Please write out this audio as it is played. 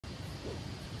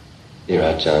Dear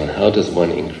Ajahn, how does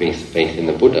one increase faith in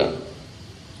the Buddha?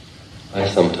 I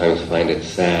sometimes find it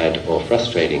sad or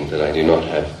frustrating that I do not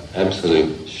have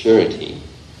absolute surety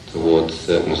towards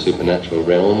certain supernatural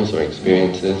realms or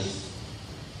experiences.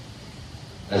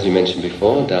 As you mentioned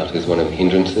before, doubt is one of the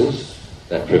hindrances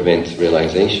that prevents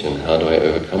realization. How do I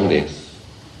overcome this?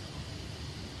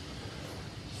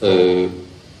 So,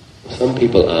 some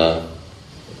people are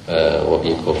what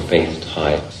you call faith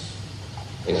types.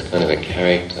 It's kind of a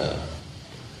character.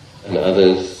 And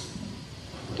others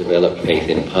develop faith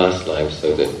in past lives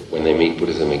so that when they meet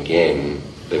Buddhism again,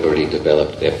 they've already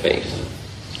developed their faith.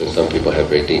 So some people have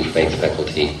very deep faith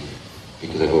faculty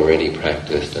because they've already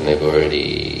practiced and they've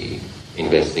already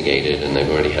investigated and they've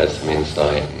already had some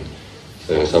insight. And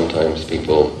so sometimes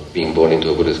people being born into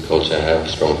a Buddhist culture have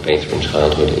strong faith from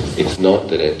childhood. It's not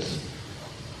that it's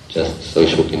just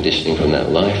social conditioning from that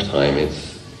lifetime.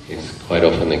 It's quite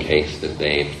often the case that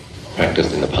they've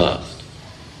practiced in the past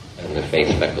and the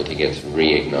faith faculty gets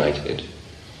reignited.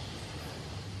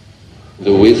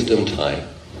 The wisdom type,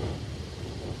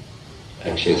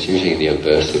 actually it's usually the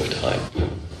aversive type.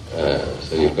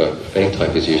 So you've got, faith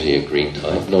type is usually a greed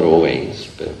type, not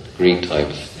always, but greed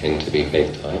types tend to be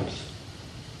faith types.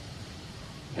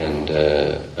 And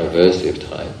aversive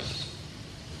types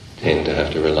tend to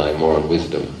have to rely more on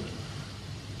wisdom.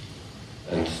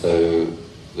 And so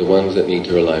the ones that need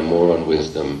to rely more on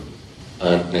wisdom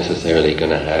aren't necessarily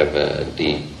going to have a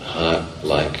deep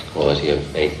heart-like quality of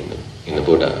faith in the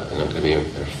Buddha. They're not going to be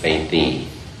faithy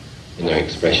in their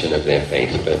expression of their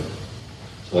faith. But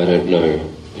so I don't know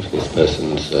if this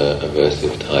person's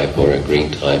aversive type or a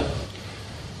greed type.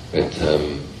 But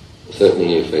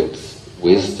certainly if it's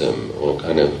wisdom or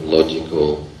kind of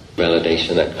logical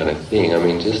validation, that kind of thing, I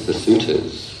mean, just the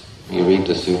suttas, you read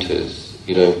the suttas,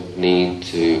 you don't need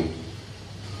to,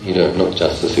 not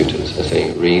just the suttas, I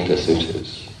say read the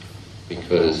suttas,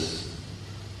 because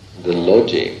the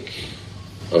logic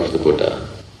of the Buddha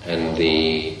and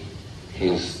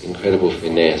his incredible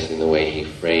finesse in the way he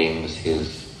frames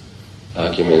his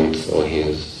arguments or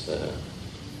his,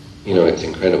 it's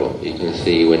incredible. You can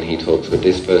see when he talks with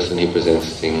this person, he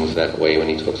presents things that way. When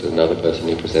he talks with another person,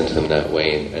 he presents them that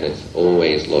way. And it's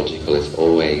always logical, it's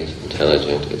always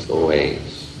intelligent, it's always,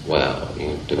 wow,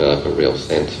 you develop a real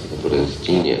sense of the Buddha's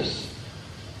genius.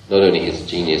 Not only his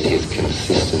genius, his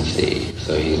consistency.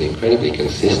 So he's incredibly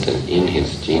consistent in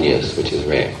his genius, which is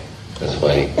rare. That's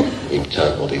why we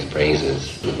chant all these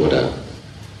praises to the Buddha.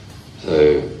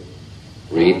 So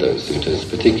read those suttas,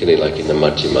 particularly like in the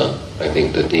Majjhima. I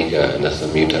think the Digha and the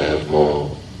Samyutta have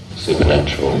more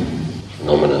supernatural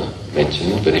phenomena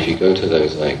mentioned, but if you go to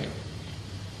those like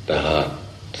the heart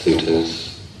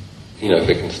suttas, if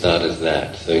it can start as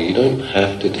that. So you don't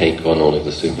have to take on all of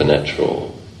the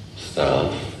supernatural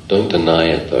stuff. Don't deny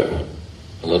it though.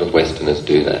 A lot of Westerners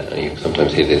do that. And you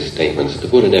sometimes hear these statements, the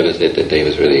Buddha never said that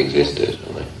devas really existed.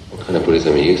 I'm like, what kind of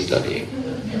Buddhism are you studying?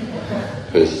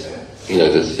 Because the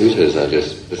suttas are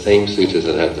just the same suttas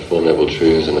that have the Four Noble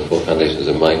Truths and the Four Foundations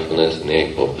of Mindfulness and the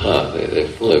Eightfold Path. They're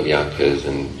full of yakas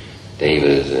and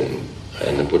devas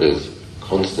and the Buddha's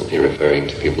constantly referring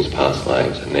to people's past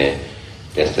lives and their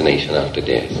destination after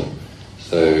death.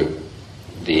 So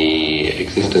the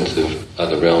existence of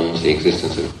other realms, the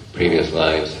existence of previous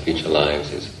lives, future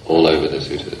lives is all over the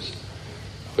suttas.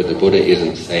 But the Buddha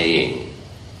isn't saying,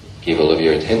 give all of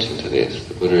your attention to this.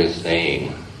 The Buddha is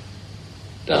saying,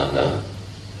 dana,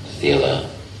 sila,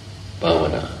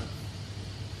 bhavana.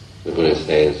 The Buddha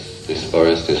says, this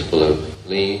forest is full of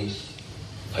leaves.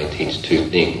 I teach two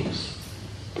things,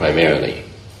 primarily.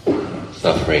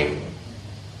 Suffering,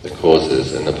 the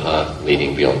causes and the path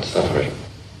leading beyond suffering.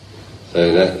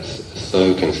 So that's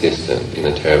so consistent in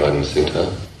the Theravada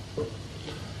Sutta.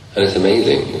 And it's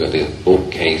amazing, you've got this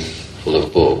bookcase full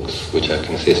of books which are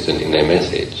consistent in their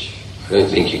message. I don't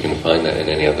think you can find that in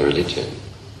any other religion.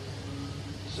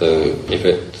 So if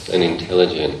it's an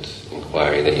intelligent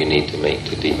inquiry that you need to make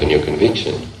to deepen your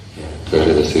conviction, go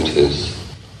to the suttas.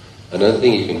 Another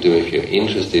thing you can do if you're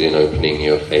interested in opening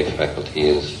your faith faculty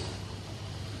is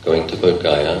going to Bodh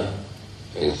Gaya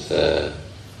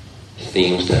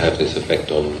seems to have this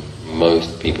effect on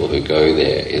most people who go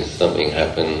there, is something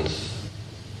happens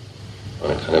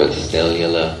on a kind of a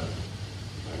cellular,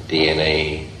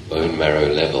 DNA, bone marrow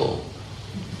level.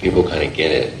 People kind of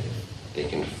get it. They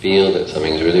can feel that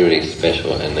something's really, really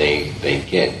special and they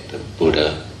get the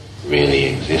Buddha really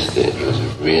existed. He was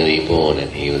really born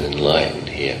and he was enlightened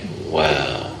here.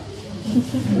 Wow.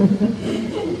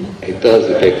 It does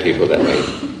affect people that way.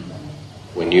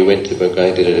 When you went to Bodh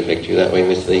Gaya, did it affect you that way,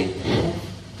 Miss Lee?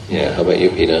 Yeah, how about you,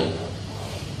 Peter?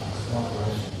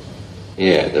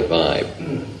 Yeah, the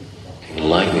vibe.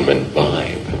 Enlightenment vibe.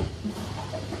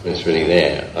 it's really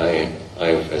there.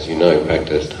 I've, as you know,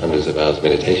 practiced hundreds of hours of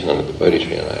meditation under the Bodhi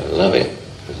tree, and I love it,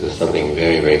 because there's something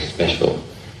very, very special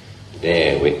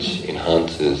there which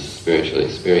enhances spiritual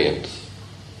experience.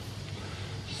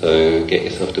 So get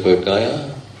yourself to Bodh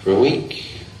Gaya for a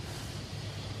week.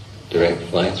 Direct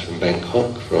flights from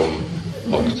Bangkok from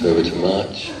October to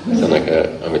March. I sound like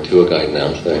I'm a tour guide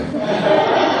now, so...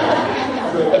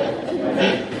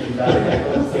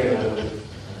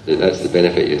 That's the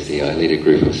benefit, you see. I lead a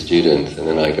group of students, and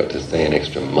then I got to stay an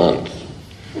extra month.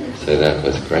 So that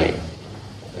was great.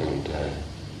 And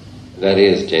that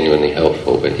is genuinely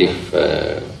helpful. But if...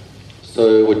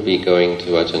 so would be going to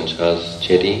Ajahn Chah's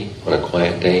Chedi on a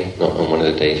quiet day, not on one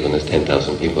of the days when there's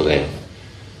 10,000 people there.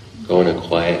 Go on a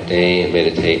quiet day and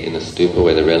meditate in the stupa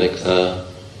where the relics are.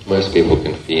 Most people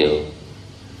can feel,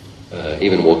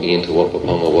 even walking into Wat Pah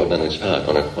Pong or Wat Nana Chat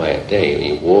on a quiet day, when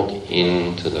you walk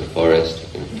into the forest,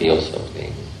 you can feel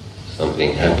something.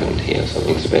 Something happened here,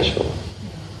 something special.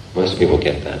 Most people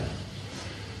get that.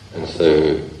 And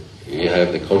so you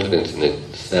have the confidence in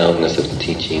the soundness of the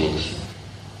teachings,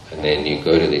 and then you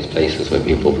go to these places where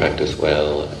people practice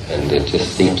well, and it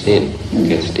just seeps in, it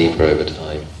gets deeper over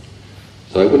time.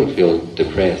 So I wouldn't feel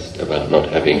depressed about not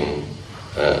having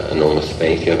enormous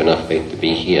faith. You have enough faith to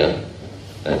be here.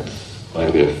 That's quite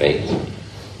a bit of faith.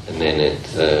 And then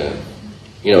it's,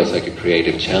 it's like a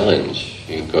creative challenge.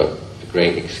 You've got a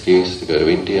great excuse to go to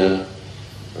India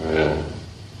or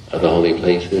other holy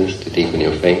places to deepen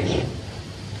your faith.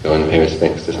 Go and pay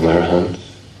respects to some arahants.